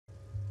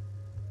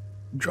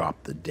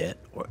Drop the debt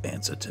or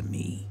answer to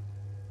me.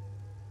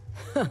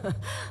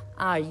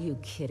 Are you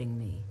kidding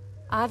me?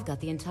 I've got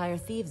the entire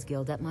Thieves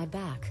Guild at my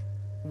back.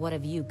 What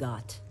have you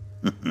got?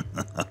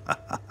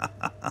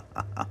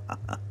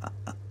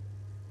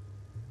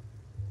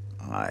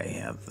 I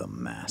have the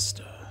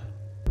master.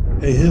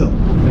 Hey, Hill.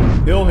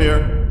 Hill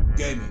here.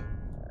 Gaming.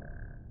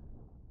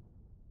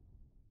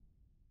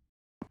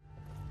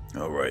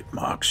 Alright,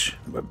 Mox,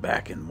 we're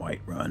back in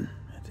Whiterun.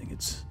 I think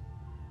it's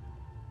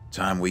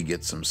time we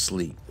get some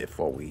sleep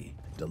before we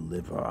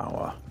deliver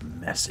our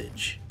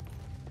message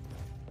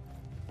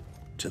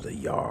to the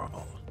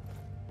Jarl.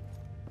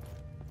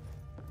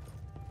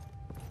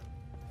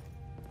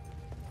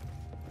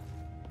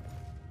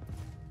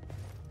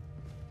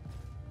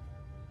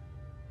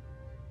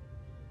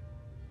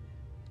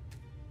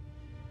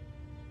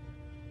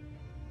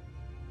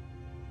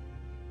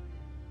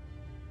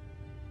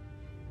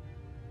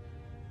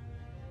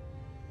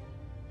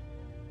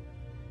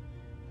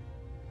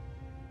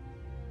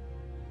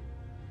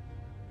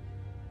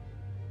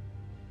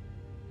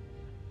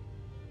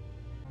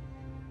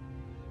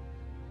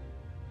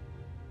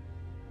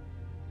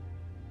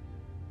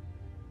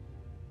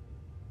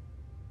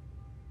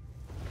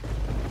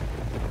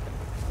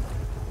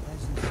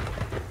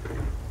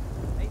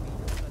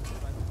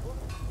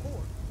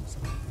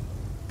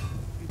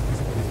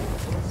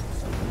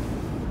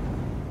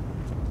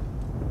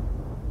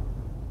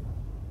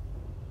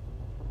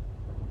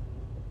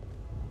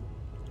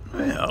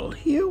 Well,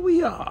 here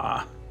we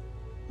are.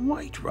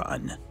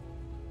 Whiterun.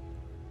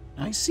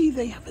 I see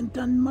they haven't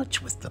done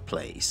much with the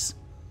place.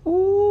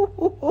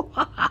 Ooh.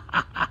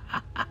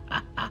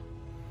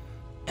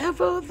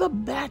 Ever the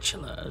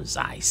bachelors,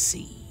 I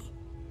see.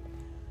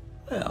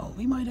 Well,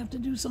 we might have to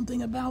do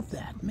something about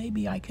that.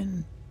 Maybe I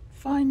can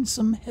find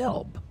some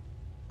help.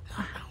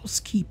 A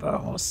housekeeper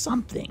or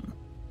something,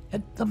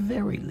 at the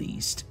very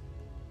least,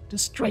 to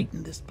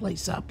straighten this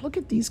place up. Look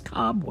at these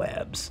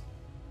cobwebs.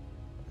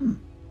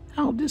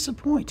 How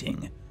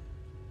disappointing.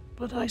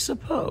 But I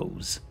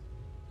suppose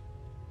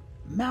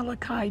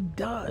Malachi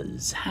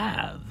does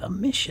have a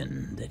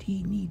mission that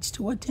he needs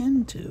to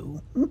attend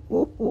to.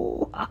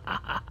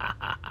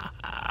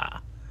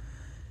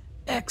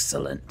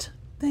 Excellent.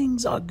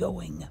 Things are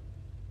going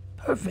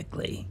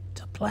perfectly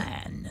to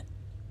plan.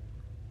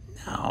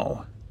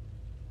 Now,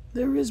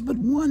 there is but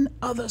one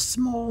other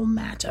small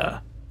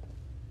matter.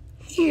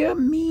 Hear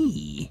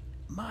me,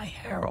 my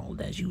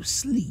herald, as you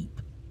sleep.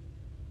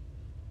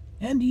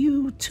 And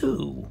you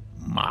too,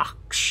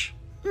 Mox.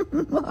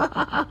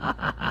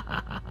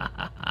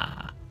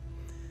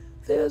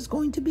 There's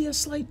going to be a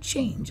slight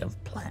change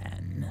of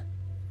plan.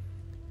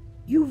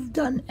 You've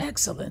done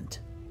excellent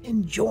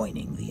in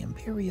joining the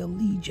Imperial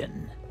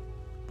Legion,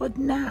 but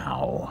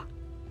now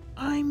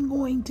I'm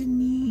going to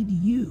need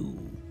you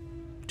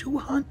to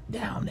hunt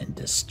down and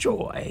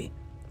destroy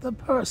the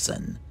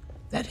person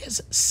that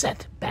has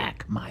set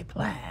back my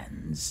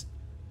plans.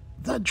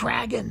 The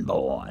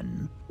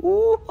Dragonborn.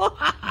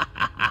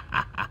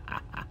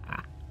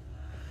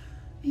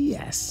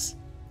 Yes,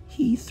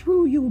 he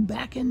threw you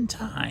back in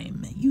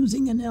time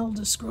using an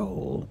Elder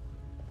Scroll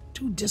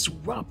to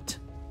disrupt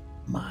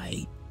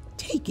my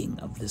taking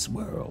of this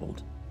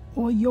world.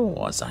 Or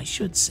yours, I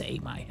should say,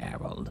 my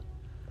herald.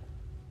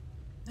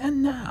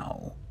 And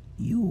now,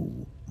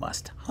 you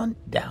must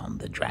hunt down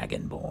the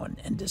Dragonborn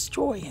and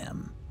destroy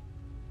him.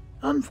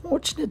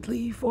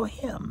 Unfortunately for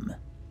him,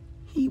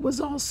 he was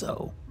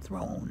also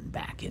thrown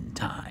back in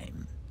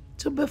time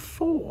to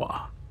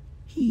before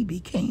he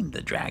became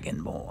the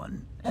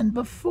Dragonborn and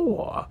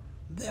before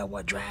there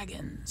were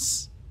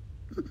dragons.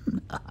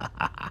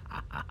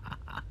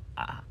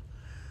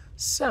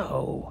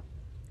 So,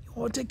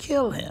 you're to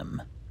kill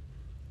him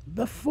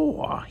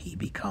before he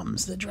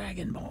becomes the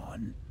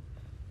Dragonborn.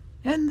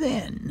 And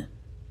then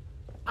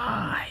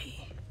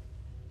I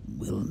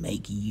will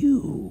make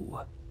you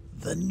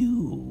the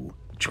new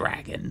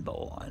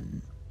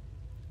Dragonborn.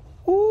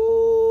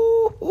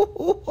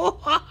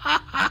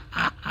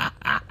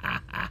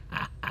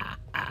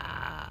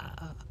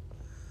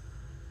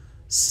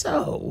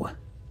 So,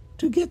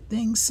 to get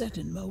things set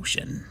in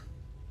motion,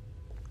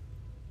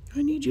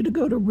 I need you to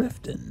go to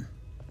Riften.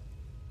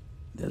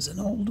 There's an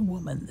old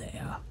woman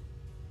there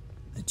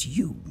that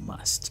you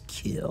must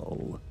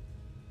kill.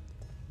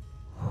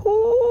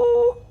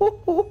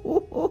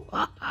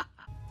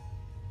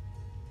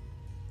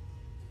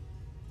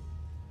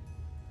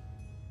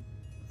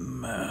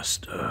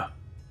 Master.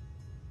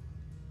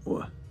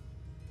 What?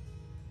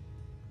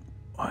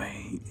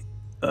 I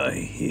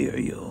hear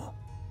you.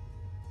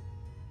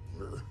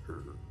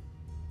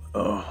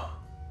 Oh.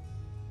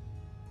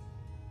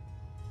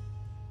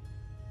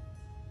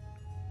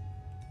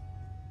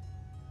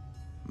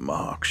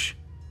 Mox.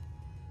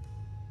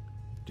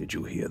 Did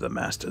you hear the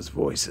Master's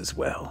voice as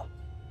well?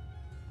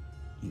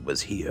 He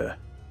was here,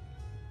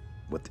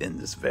 within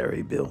this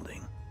very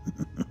building.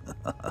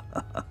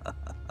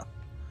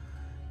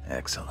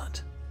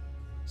 Excellent.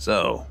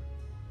 So,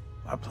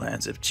 our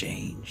plans have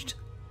changed.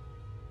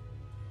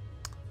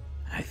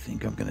 I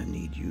think I'm gonna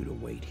need you to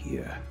wait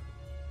here,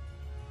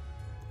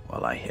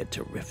 while I head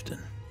to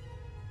Riften.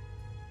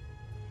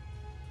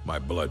 My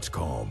blood's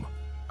calm.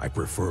 I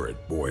prefer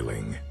it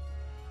boiling.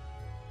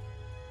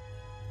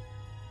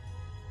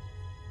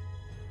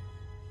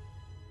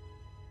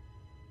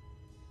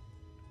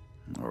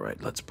 All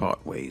right, let's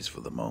part ways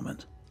for the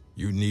moment.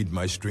 You need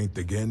my strength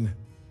again?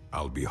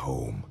 I'll be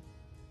home.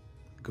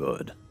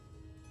 Good.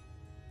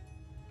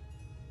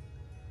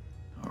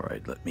 All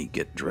right, let me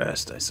get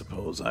dressed. I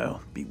suppose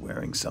I'll be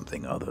wearing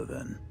something other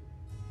than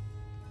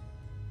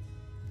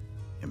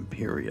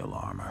Imperial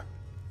armor.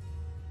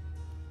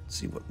 Let's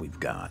see what we've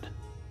got.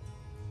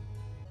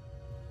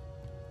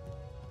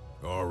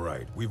 All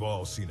right, we've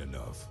all seen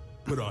enough.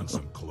 Put on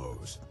some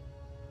clothes.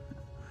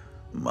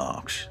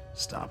 Mox,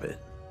 stop it.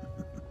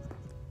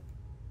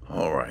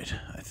 All right,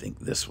 I think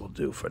this will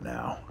do for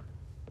now.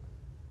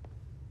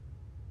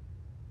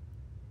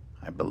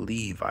 I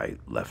believe I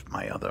left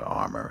my other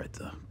armor at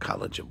the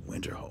College of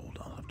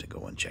Winterhold. I'll have to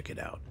go and check it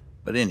out.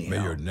 But anyhow...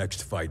 May your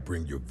next fight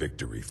bring you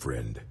victory,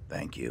 friend.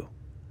 Thank you.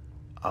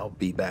 I'll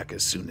be back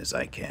as soon as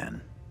I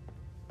can.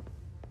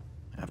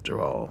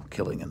 After all,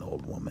 killing an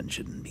old woman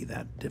shouldn't be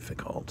that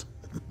difficult.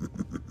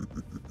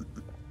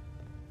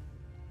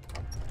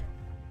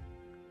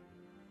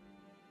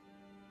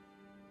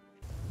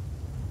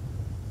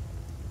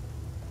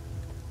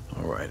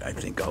 Alright, I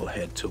think I'll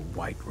head to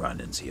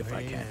Whiterun and see if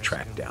I can't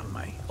track down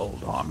my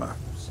old armor.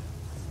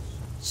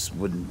 This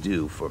wouldn't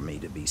do for me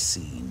to be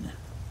seen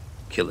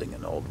killing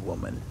an old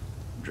woman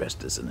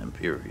dressed as an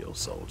Imperial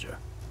soldier.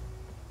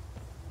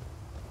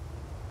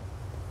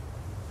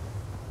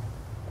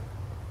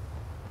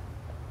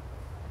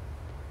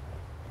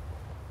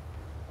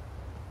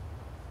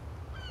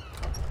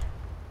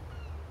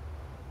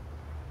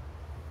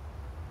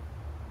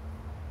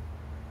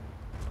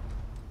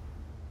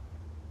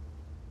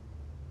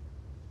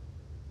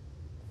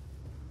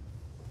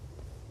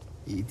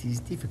 It is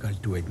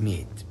difficult to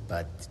admit,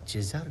 but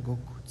Cesargo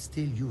could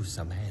still use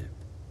some help.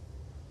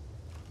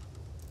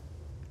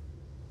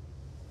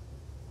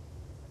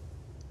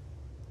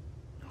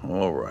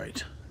 All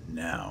right,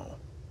 now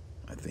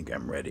I think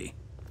I'm ready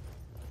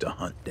to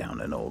hunt down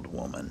an old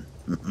woman.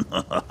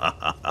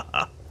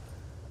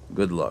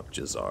 Good luck,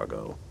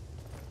 Cesargo.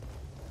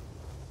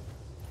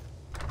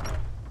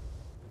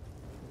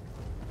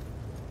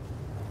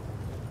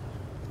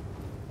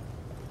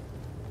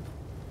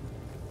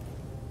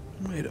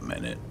 Wait a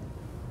minute.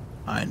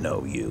 I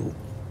know you.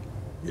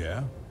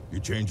 Yeah? You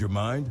change your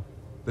mind?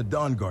 The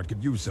Dawn Guard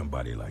could use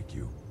somebody like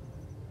you.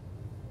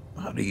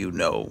 How do you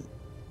know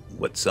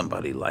what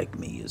somebody like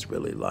me is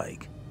really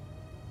like?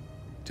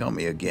 Tell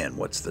me again,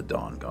 what's the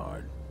Dawn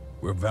Guard?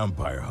 We're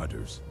vampire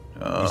hunters.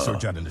 We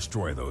search out and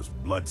destroy those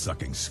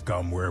blood-sucking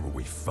scum wherever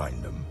we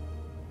find them.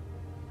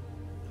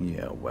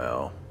 Yeah,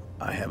 well,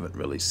 I haven't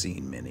really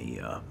seen many,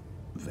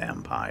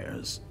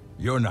 vampires.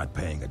 You're not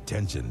paying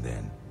attention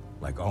then,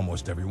 like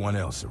almost everyone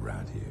else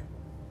around here.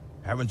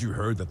 Haven't you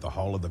heard that the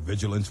Hall of the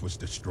Vigilance was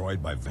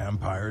destroyed by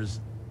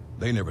vampires?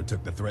 They never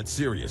took the threat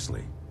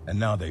seriously, and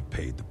now they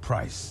paid the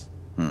price.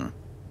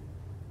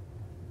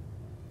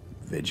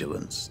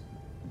 Vigilance?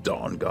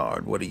 Dawn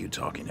Guard? What are you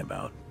talking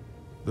about?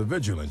 The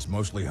Vigilance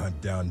mostly hunt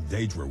down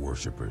Daedra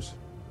worshippers,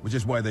 which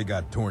is why they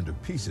got torn to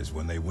pieces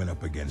when they went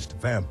up against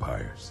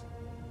vampires.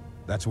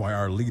 That's why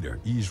our leader,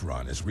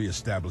 Isran, is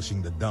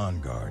re-establishing the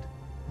Dawn Guard.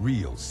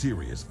 Real,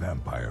 serious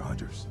vampire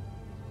hunters.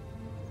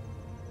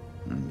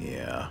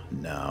 Yeah,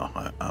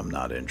 no, I'm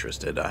not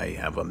interested. I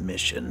have a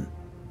mission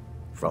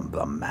from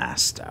the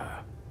Master.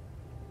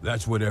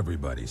 That's what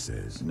everybody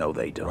says. No,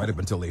 they don't. Right up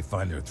until they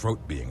find their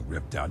throat being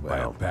ripped out by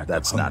a pack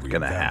that's of not hungry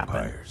gonna happen.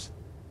 vampires.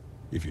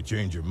 If you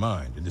change your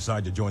mind and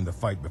decide to join the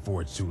fight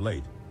before it's too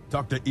late,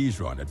 talk to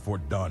Isran at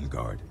Fort Dawn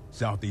Guard,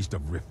 southeast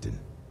of Riften.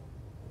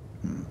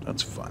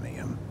 That's funny.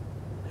 I'm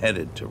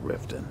headed to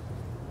Riften.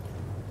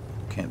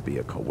 Can't be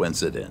a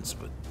coincidence,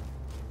 but...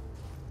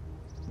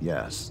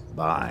 Yes,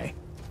 bye.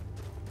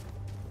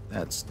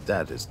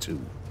 That is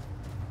too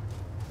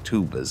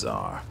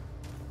bizarre.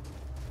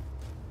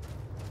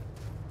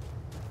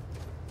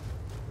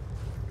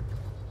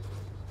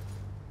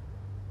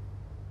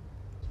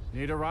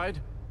 Need a ride?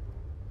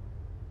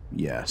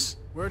 Yes,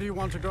 Where do you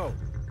want to go?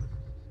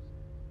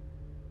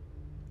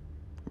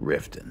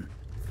 Riften.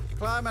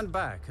 Climb and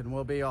back and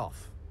we'll be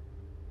off.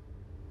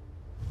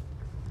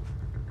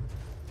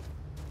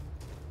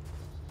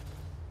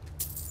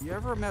 You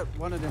ever met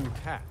one of them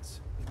cats?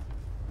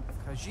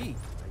 Khajiit,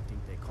 I think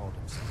they call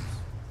themselves.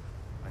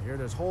 I hear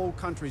there's whole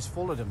countries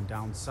full of them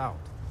down south.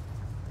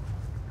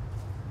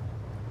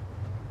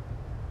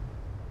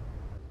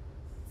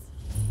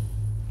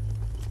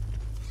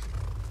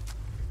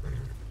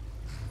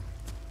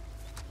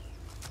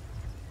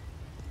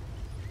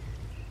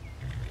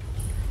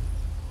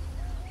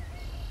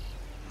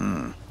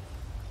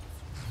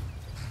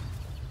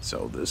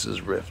 So this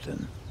is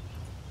Riften.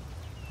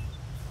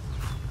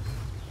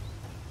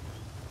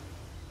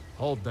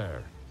 Hold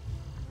there.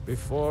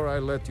 Before I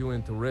let you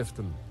into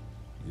Riften,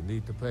 you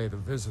need to pay the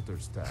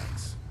visitor's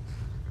tax.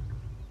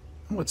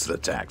 What's the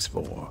tax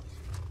for?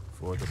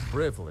 For the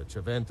privilege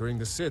of entering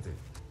the city.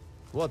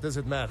 What does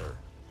it matter?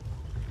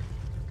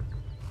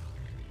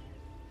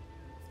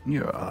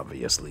 You're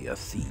obviously a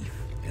thief,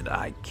 and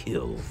I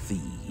kill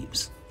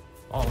thieves.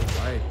 All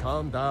right,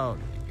 calm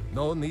down.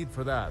 No need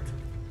for that.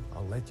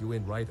 I'll let you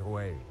in right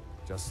away.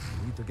 Just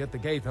need to get the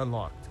gate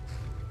unlocked.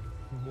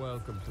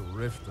 Welcome to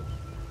Riften.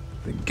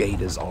 The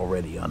gate is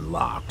already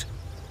unlocked.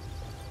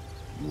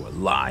 You were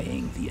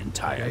lying the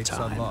entire Gate's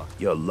time.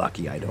 unlocked. You're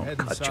lucky I don't Head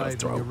cut your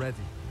inside when you're throat. ready.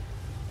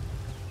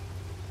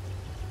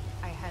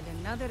 I had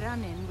another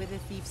run-in with a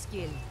thief's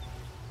guild.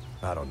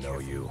 I don't know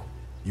you.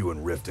 You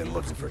and Riften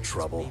looking for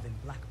trouble?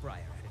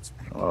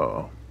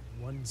 Oh.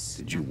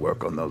 Did you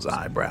work on those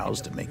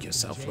eyebrows to make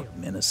yourself look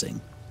menacing?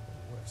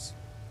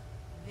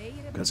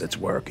 Because it's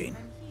working.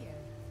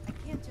 I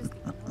can't just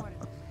ignore them,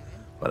 Aaron.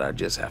 But I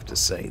just have to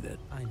say that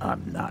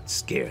I'm not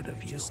scared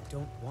of you.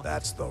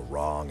 That's the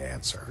wrong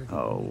answer.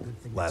 Oh,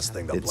 Last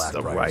thing the it's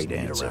the Blackbriars right need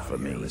answer around for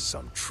here me. is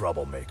some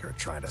troublemaker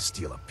trying to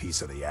steal a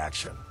piece of the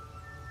action.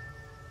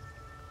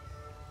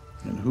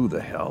 And who the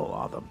hell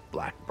are the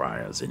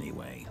Blackbriars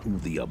anyway? Who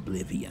the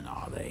Oblivion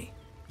are they?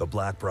 The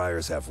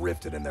Blackbriars have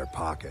Riften in their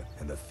pocket,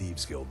 and the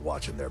Thieves Guild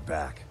watching their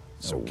back.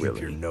 So Oh, keep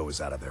really? your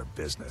nose out of their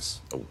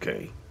business.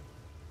 Okay.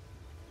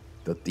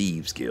 The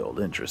Thieves Guild,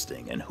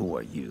 interesting. And who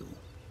are you?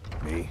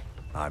 Me?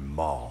 I'm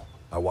Maul.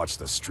 I watch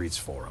the streets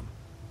for them.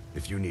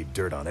 If you need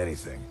dirt on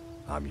anything,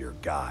 I'm your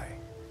guy.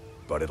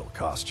 But it'll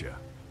cost you.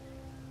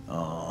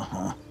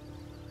 Uh-huh.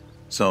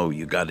 So,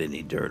 you got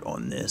any dirt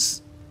on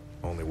this?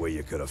 Only way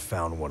you could have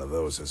found one of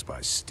those is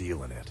by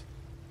stealing it.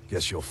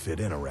 Guess you'll fit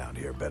in around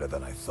here better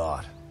than I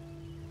thought.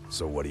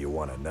 So what do you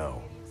want to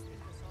know?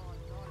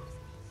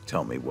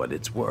 Tell me what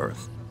it's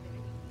worth.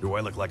 Do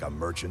I look like a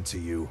merchant to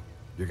you?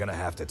 You're gonna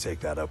have to take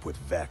that up with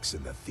Vex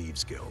in the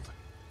Thieves Guild.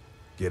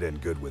 Get in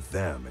good with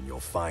them and you'll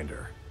find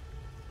her.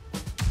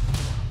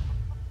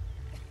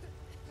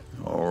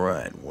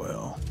 Alright,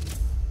 well.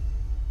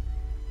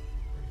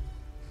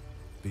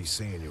 Be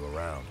seeing you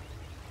around.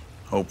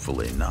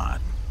 Hopefully not.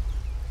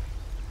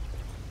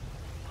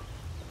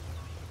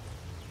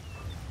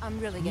 I'm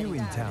really getting You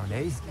in tired town, of eh?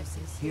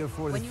 excuses. Here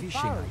for the When you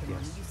fishing, borrowed I the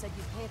money, guess. you said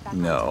you'd pay it back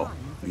No, on time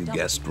if we you dumped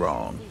guessed it in the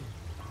wrong. sea.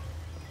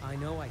 I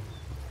know I did.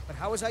 But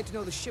how was I to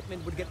know the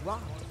shipment would get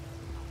robbed?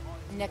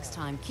 Next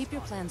time, keep your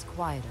plans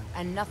quieter,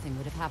 and nothing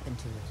would have happened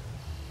to it.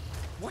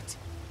 What?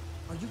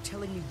 Are you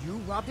telling me you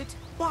robbed it?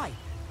 Why?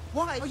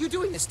 Why are you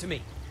doing this to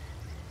me?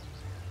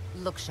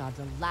 Look,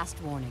 Shadra,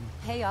 last warning.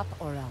 Pay up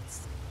or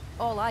else.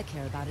 All I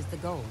care about is the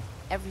gold.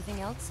 Everything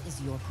else is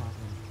your problem.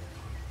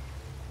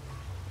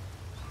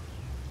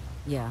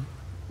 Yeah?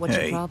 What's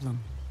Hey. your problem?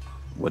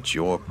 What's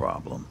your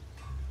problem?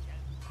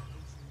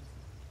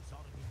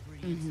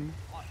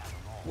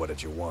 What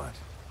did you want?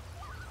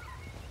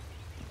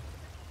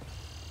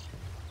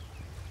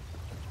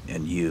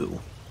 And you?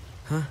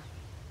 Huh?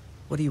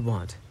 What do you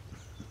want?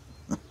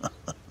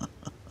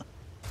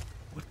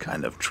 What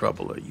kind of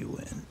trouble are you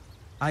in?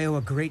 I owe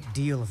a great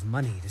deal of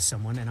money to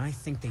someone, and I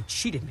think they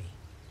cheated me.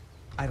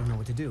 I don't know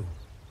what to do.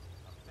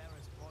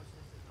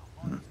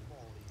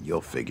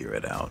 You'll figure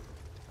it out.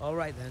 All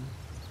right, then.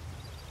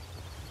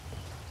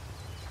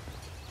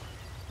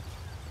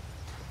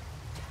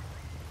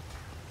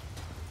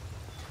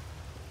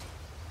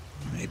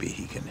 Maybe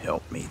he can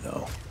help me,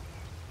 though.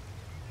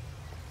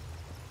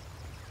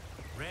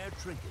 Rare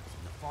trinkets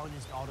and the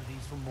finest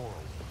oddities from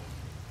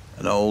Morrowind.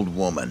 An old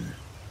woman.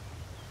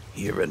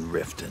 Here in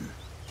Riften.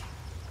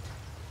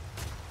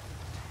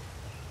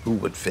 Who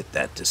would fit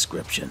that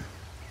description?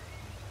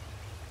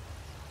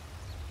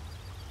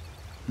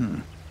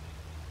 The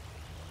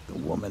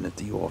woman at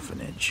the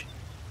orphanage.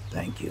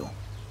 Thank you.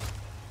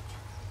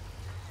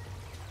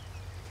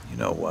 You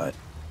know what?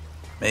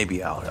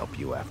 Maybe I'll help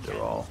you after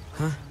all.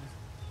 Huh?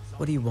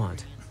 What do you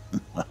want?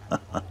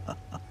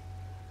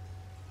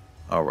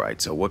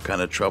 Alright, so what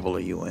kind of trouble are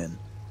you in?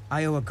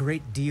 I owe a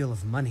great deal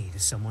of money to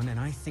someone, and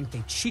I think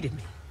they cheated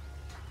me.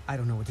 I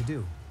don't know what to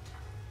do.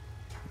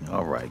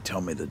 Alright, tell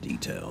me the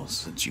details,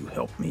 since you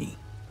helped me.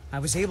 I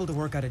was able to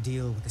work out a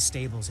deal with the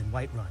stables in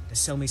Whiterun to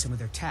sell me some of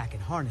their tack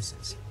and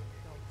harnesses.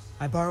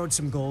 I borrowed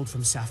some gold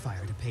from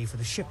Sapphire to pay for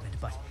the shipment,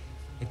 but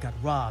it got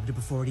robbed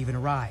before it even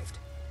arrived.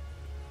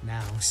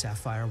 Now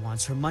Sapphire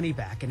wants her money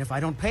back, and if I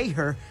don't pay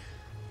her,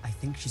 I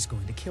think she's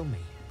going to kill me.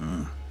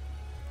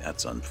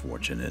 That's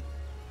unfortunate.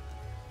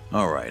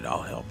 Alright,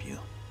 I'll help you.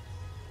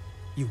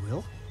 You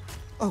will?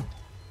 Oh,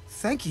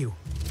 thank you.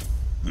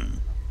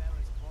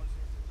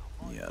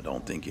 Yeah,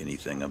 don't think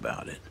anything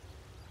about it.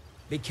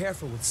 Be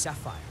careful with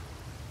Sapphire.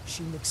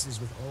 She mixes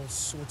with all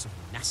sorts of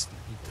nasty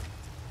people.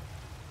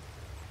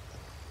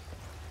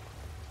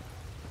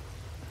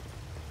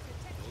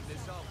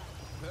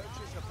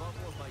 Purchase a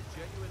bottle of my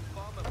genuine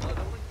farmer blood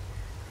only.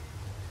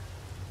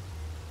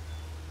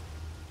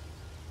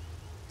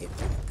 If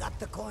you've got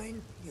the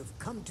coin, you've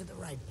come to the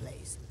right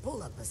place.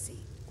 Pull up a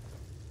seat.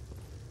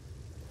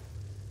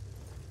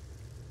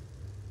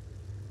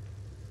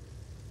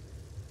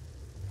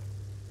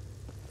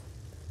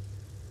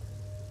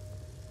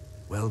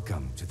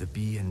 Welcome to the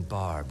Bee and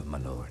Barb, my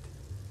lord.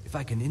 If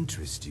I can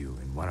interest you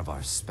in one of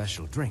our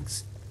special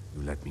drinks,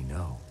 you let me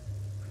know.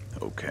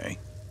 Okay.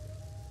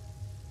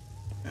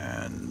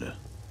 And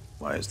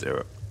why is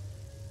there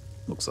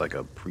Looks like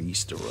a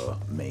priest or a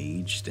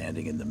mage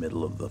standing in the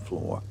middle of the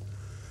floor.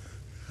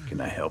 Can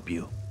I help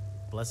you?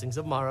 Blessings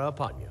of Mara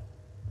upon you.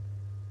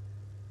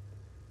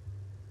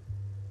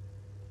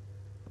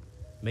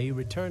 May you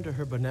return to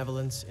her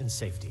benevolence in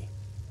safety.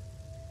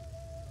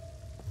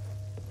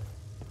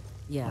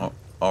 Yeah.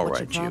 All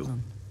What's right, your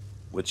problem?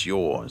 What's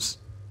yours?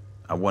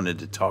 I wanted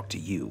to talk to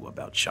you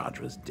about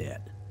Shadra's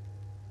debt.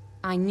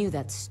 I knew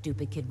that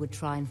stupid kid would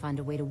try and find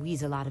a way to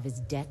weasel out of his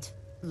debt.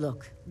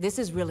 Look, this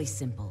is really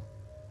simple.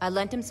 I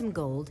lent him some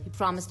gold, he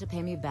promised to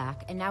pay me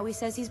back, and now he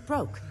says he's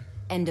broke.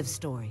 End of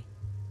story.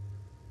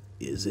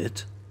 Is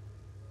it?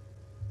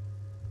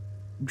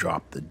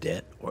 Drop the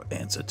debt or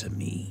answer to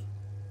me.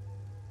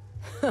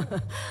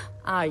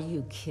 Are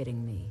you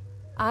kidding me?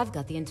 I've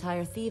got the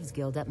entire Thieves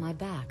Guild at my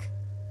back.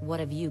 What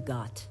have you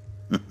got?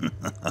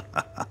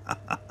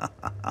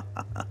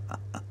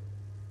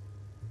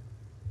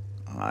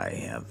 I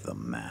have the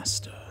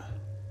master.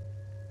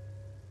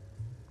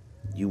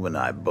 You and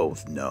I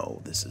both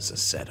know this is a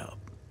setup.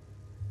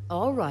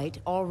 All right,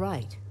 all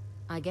right.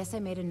 I guess I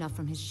made enough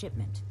from his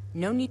shipment.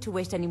 No need to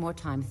waste any more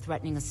time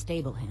threatening a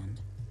stable hand.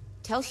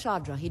 Tell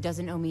Shadra he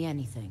doesn't owe me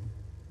anything.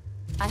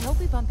 I hope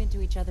we bump into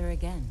each other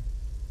again.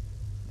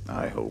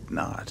 I hope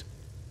not.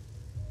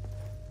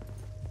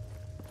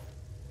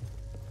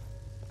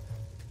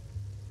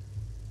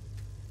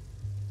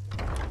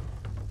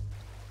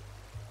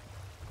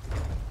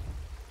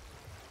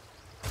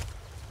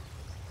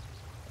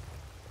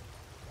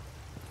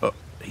 Oh,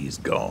 he's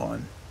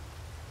gone.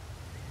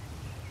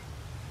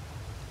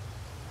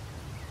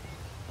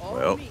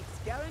 Well,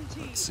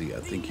 let's see. I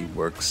think he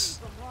works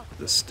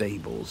the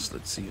stables.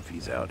 Let's see if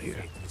he's out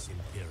here.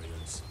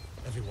 Imperials,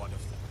 every one of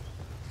them.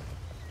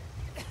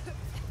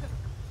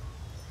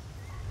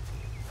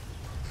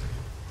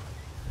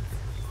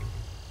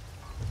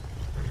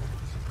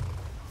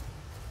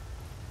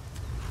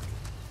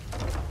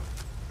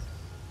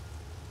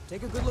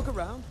 Take a good look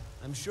around.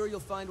 I'm sure you'll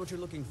find what you're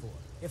looking for.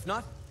 If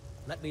not,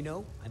 let me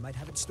know. I might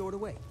have it stored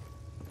away.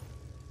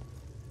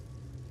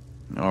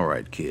 All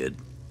right, kid.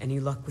 Any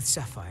luck with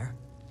Sapphire?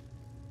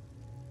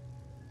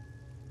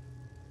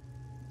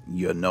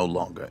 You're no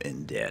longer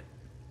in debt.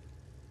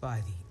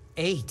 By the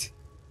 8.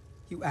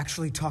 You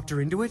actually talked her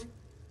into it?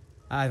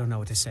 I don't know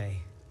what to say.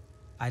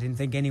 I didn't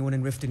think anyone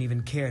in Riften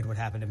even cared what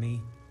happened to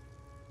me.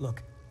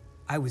 Look,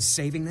 I was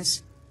saving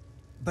this,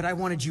 but I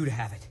wanted you to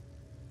have it.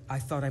 I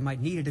thought I might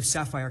need it if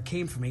Sapphire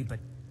came for me, but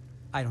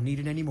I don't need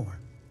it anymore.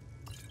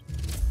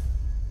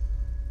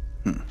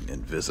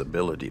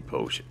 Invisibility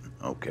potion.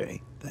 Okay,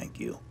 thank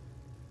you.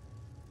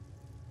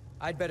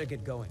 I'd better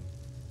get going.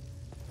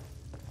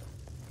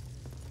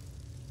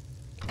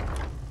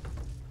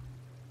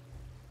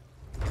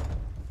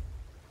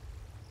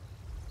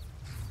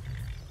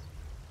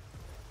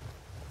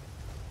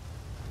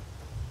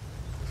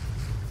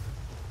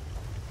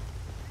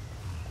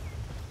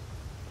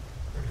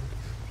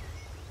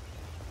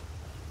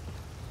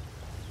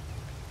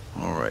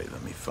 All right,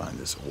 let me find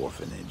this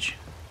orphanage.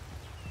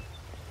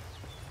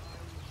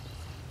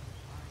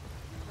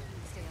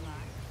 Stay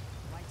alive.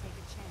 Why take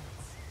a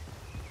chance?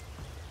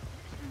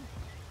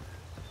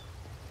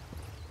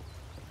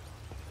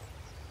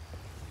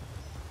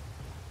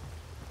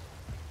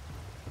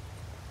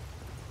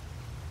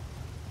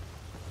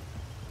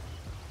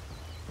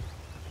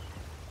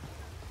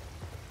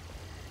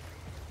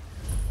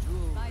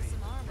 Buy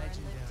some armor and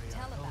live to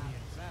tell about it.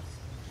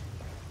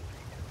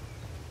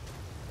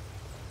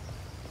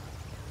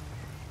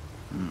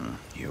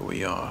 Here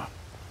we are.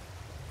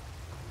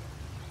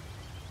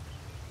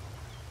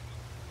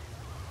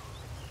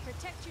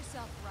 Protect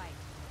yourself right.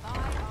 Buy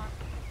armor.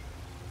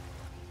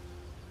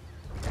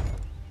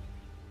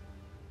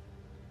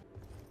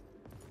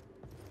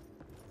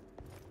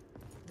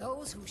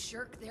 Those who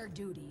shirk their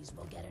duties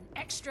will get an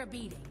extra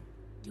beating.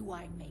 Do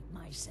I make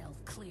myself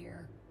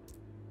clear?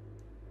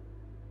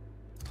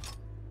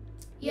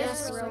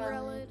 Yes,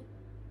 Relid.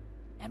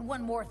 And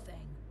one more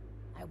thing.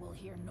 I will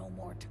hear no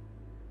more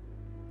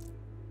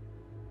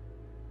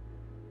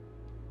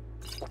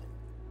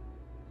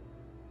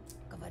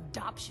of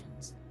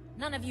adoptions.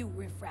 None of you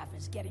riffraff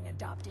is getting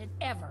adopted,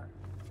 ever.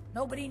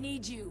 Nobody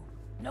needs you.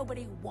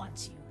 Nobody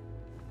wants you.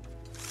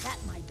 That,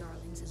 my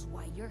darlings, is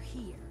why you're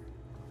here.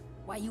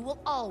 Why you will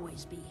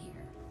always be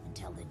here,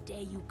 until the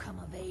day you come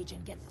of age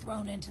and get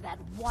thrown into that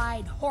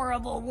wide,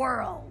 horrible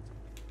world.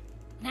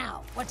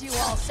 Now, what do you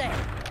all say?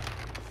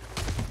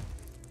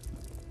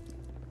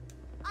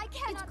 I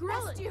cannot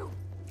trust you!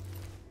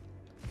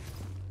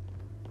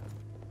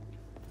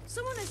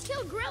 Someone has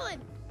killed Grillin!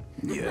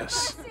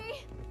 Yes.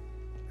 Mercy!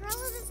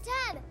 Grillin is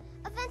dead!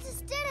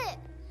 Aventus did it!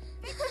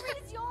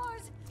 Victory is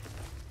yours!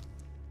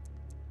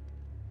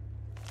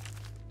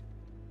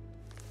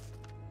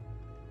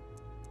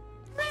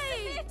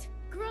 Hey!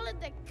 Grillin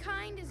the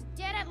Kind is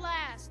dead at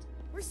last!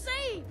 We're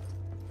saved!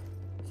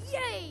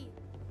 Yay!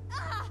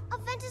 Ah!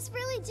 Aventus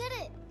really did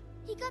it!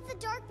 He got the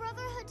Dark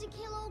Brotherhood to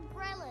kill old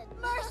Grillin.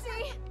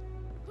 Mercy!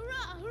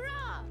 Hurrah!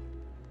 Hurrah!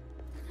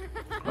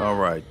 All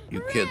right,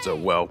 you kids are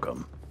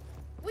welcome.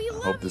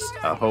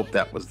 I hope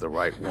that was the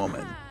right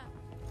woman.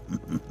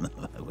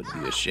 That would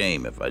be a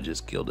shame if I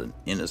just killed an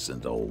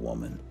innocent old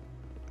woman.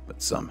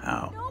 But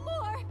somehow, No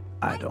more.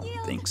 I don't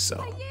think so.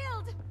 I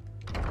yield.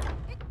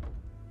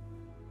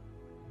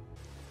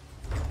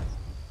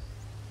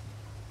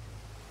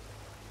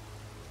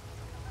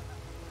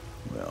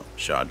 Well,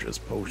 Shadra's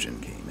potion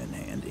came in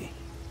handy.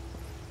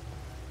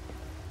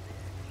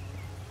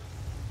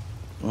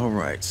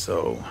 Alright,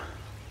 so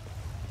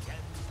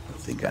I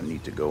think I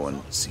need to go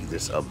and see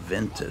this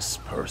Aventus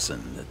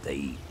person that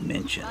they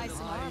mentioned. Buy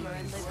some armor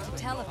and live to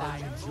tell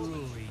about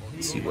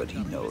it. See what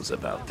he knows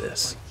about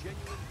this.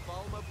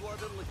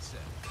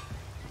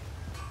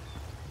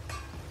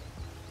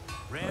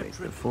 Wait,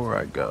 before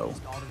I go,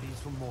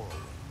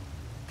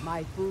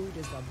 My food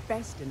is the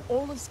best in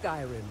all of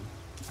Skyrim.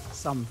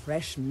 Some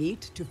fresh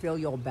meat to fill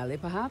your belly,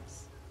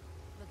 perhaps?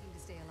 Looking to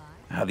stay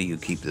alive? how do you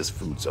keep this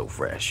food so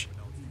fresh?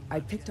 I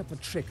picked up a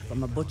trick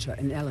from a butcher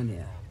in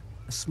Elenir,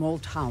 a small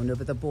town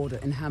over the border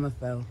in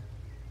Hammerfell.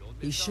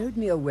 He showed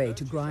me a way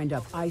to grind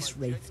up ice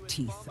wraith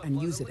teeth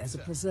and use it as a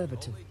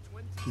preservative.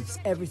 Keeps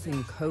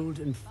everything cold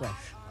and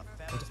fresh,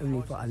 but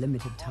only for a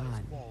limited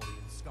time.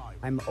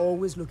 I'm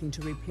always looking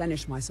to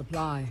replenish my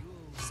supply,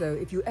 so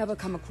if you ever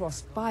come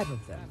across 5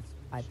 of them,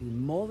 I'd be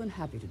more than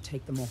happy to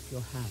take them off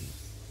your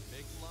hands.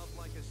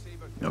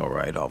 All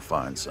right, I'll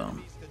find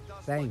some.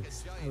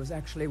 Thanks. I was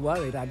actually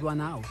worried I'd run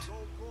out.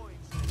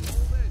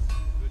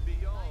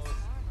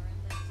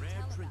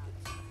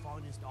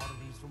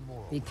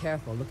 Be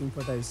careful looking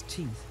for those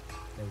teeth.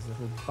 Those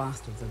little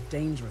bastards are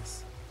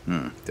dangerous.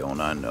 Don't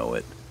I know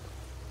it?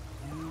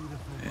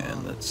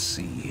 And let's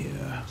see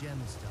here.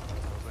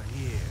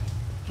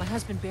 My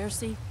husband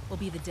Bercy will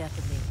be the death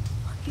of me.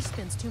 He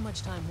spends too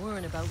much time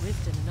worrying about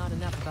Riften and not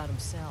enough about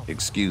himself.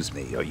 Excuse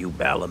me, are you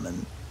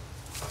Balaman?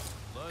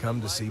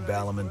 Come to see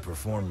Balaman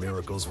perform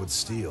miracles with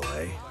steel,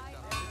 eh?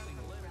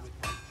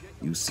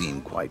 You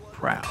seem quite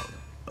proud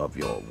of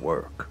your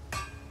work.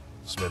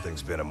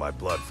 Smithing's been in my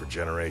blood for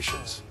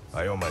generations.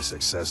 I owe my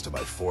success to my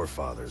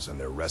forefathers and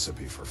their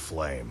recipe for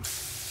flame.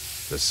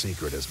 The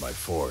secret is my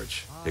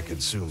forge. It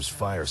consumes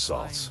fire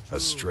salts, a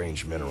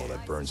strange mineral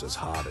that burns as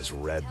hot as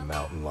red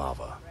mountain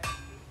lava.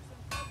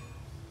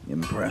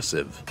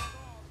 Impressive.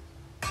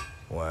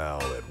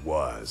 Well, it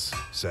was.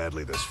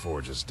 Sadly, this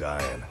forge is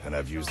dying, and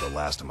I've used the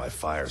last of my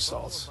fire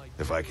salts.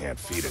 If I can't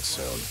feed it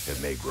soon,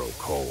 it may grow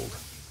cold.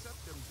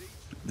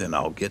 Then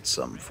I'll get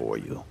some for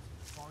you.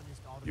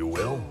 You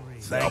will?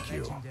 Thank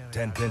you.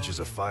 10 pinches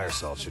of fire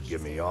salt should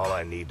give me all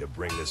I need to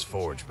bring this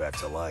forge back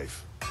to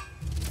life.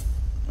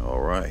 All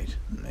right.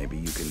 Maybe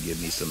you can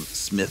give me some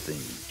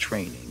smithing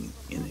training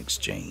in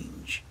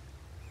exchange.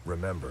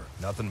 Remember,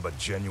 nothing but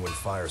genuine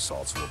fire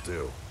salts will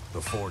do.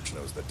 The forge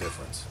knows the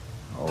difference.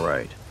 All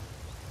right.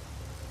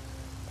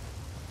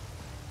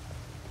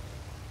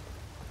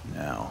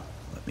 Now,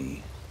 let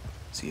me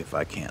see if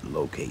I can't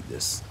locate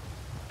this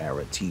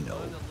Aretino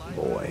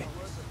boy.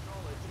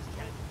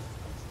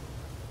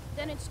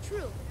 Then it's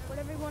true, what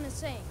everyone is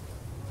saying.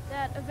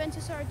 That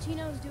Aventus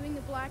Aretino is doing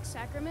the Black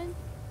Sacrament,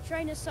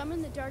 trying to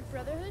summon the Dark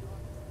Brotherhood?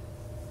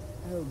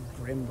 Oh,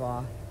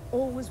 Grimvar.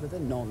 Always with the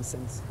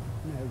nonsense.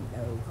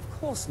 No, of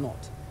course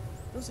not.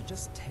 Those are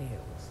just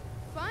tales.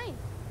 Fine,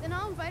 then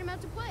I'll invite him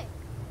out to play.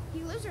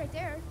 He lives right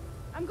there.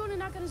 I'm going to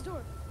knock on his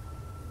door.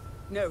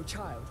 No,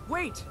 child,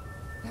 wait!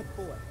 That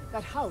boy,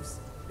 that house,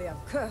 they are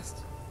cursed.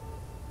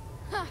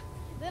 Ha!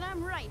 Then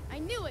I'm right. I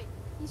knew it.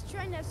 He's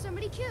trying to have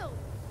somebody killed.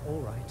 All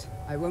right,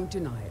 I won't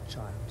deny it,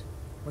 child.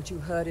 What you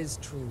heard is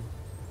true.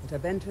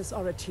 That Aventus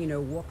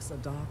Aretino walks a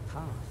dark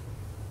path.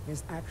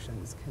 His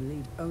actions can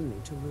lead only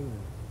to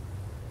ruin.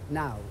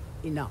 Now,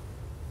 enough.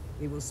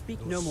 We will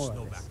speak no more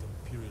of this.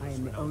 I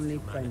am the only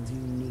friend you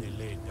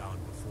need.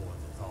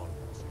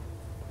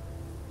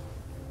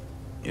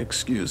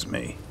 Excuse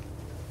me.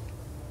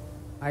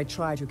 I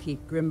try to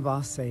keep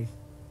Grimvar safe,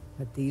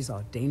 but these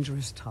are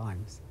dangerous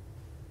times.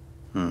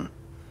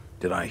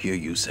 Did I hear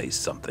you say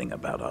something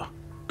about a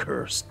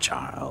cursed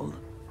child?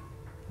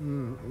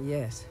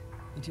 Yes.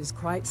 It is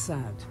quite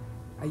sad.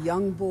 A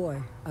young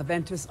boy,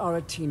 Aventus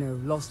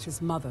Aretino, lost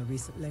his mother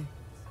recently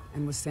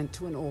and was sent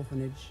to an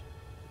orphanage.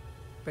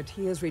 But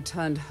he has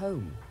returned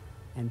home,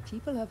 and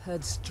people have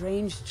heard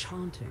strange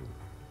chanting.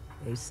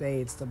 They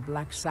say it's the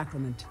Black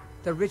Sacrament,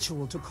 the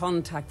ritual to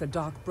contact the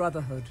Dark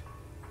Brotherhood.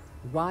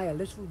 Why a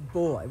little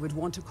boy would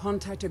want to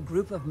contact a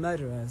group of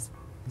murderers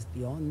is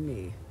beyond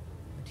me.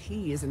 But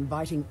he is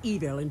inviting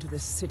evil into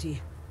this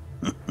city.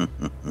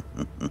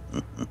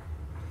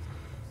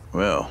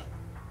 Well,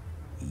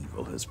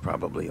 evil has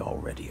probably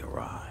already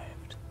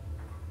arrived.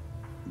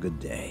 Good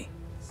day.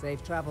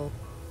 Safe travel.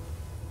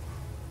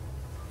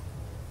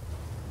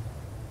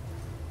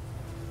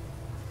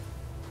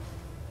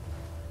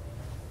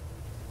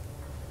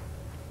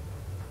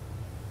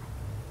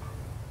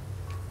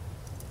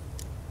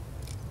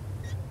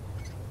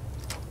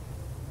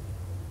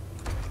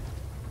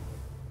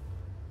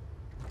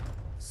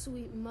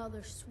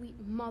 Sweet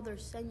mother,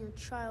 send your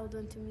child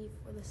unto me,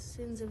 for the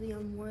sins of the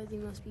unworthy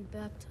must be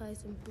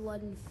baptized in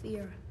blood and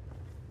fear.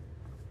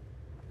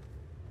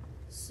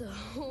 So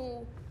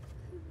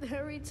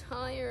very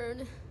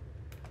tired.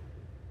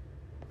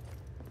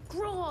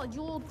 Grod,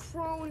 you old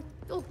crone.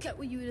 You'll get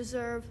what you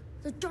deserve.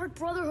 The Dark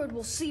Brotherhood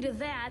will see to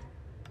that.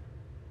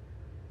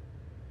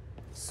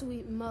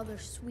 Sweet mother,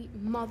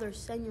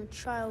 send your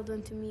child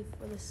unto me,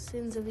 for the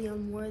sins of the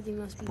unworthy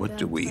must be What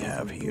do we baptized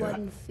have with here? blood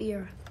and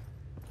fear.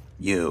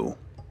 You.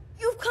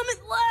 You've come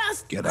at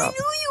last! Get I up.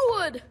 knew you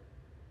would!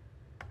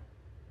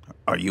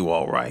 Are you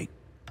all right?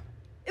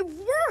 It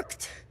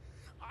worked!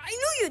 I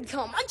knew you'd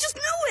come, I just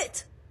knew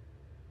it!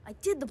 I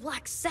did the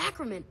Black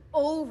Sacrament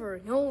over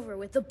and over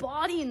with the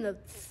body and the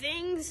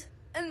things,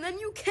 and then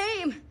you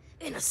came,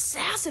 an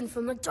assassin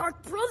from the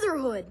Dark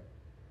Brotherhood.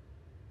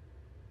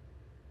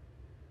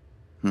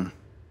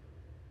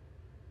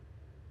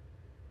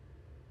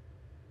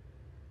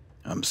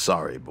 I'm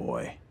sorry,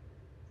 boy,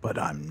 but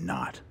I'm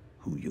not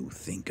who you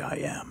think I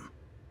am.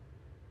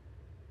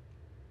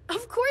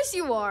 Of course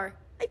you are.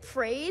 I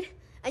prayed,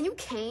 and you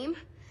came,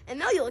 and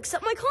now you'll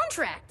accept my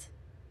contract.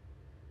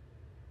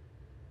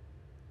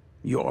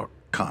 Your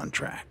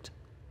contract.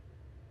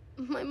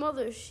 My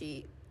mother,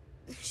 she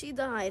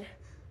died.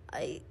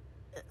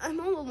 I'm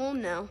all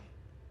alone now.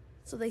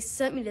 So they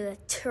sent me to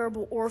that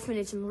terrible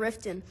orphanage in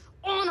Riften,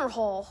 Honor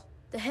Hall.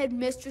 The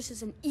headmistress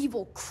is an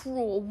evil,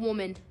 cruel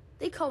woman.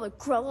 They call her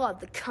Grella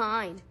the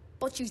Kind,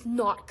 but she's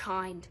not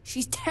kind.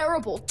 She's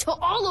terrible to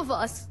all of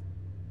us.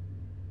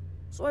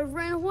 So I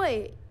ran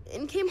away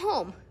and came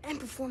home and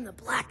performed the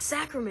Black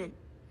Sacrament.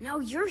 Now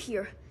you're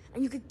here,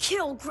 and you could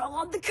kill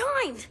Grella the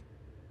Kind.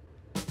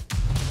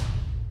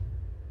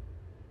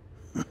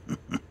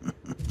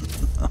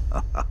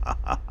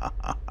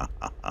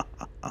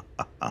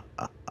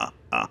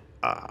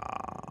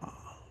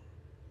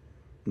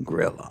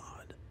 Grillad.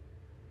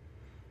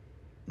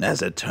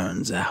 As it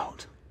turns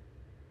out,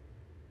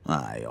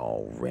 I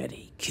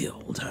already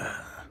killed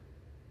her.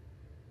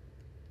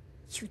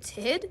 You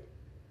did?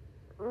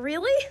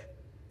 Really?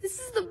 This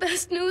is the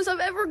best news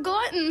I've ever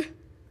gotten.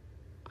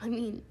 I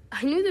mean,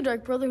 I knew the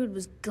Dark Brotherhood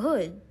was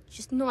good,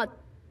 just not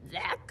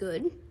that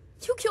good.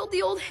 You killed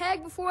the old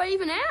hag before I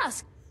even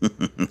asked.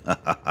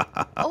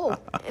 Oh,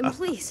 and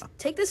please,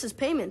 take this as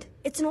payment.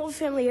 It's an old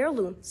family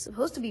heirloom,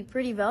 supposed to be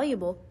pretty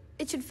valuable.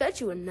 It should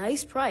fetch you a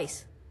nice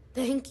price.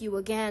 Thank you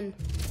again.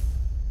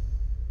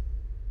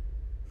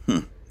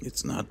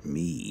 It's not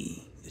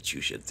me that you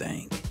should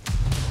thank,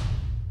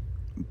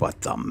 but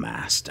the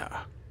master.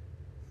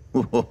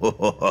 I'll go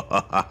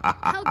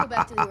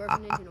back to the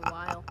orphanage in a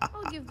while.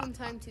 I'll give them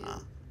time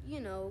to,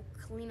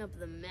 clean up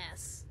the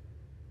mess.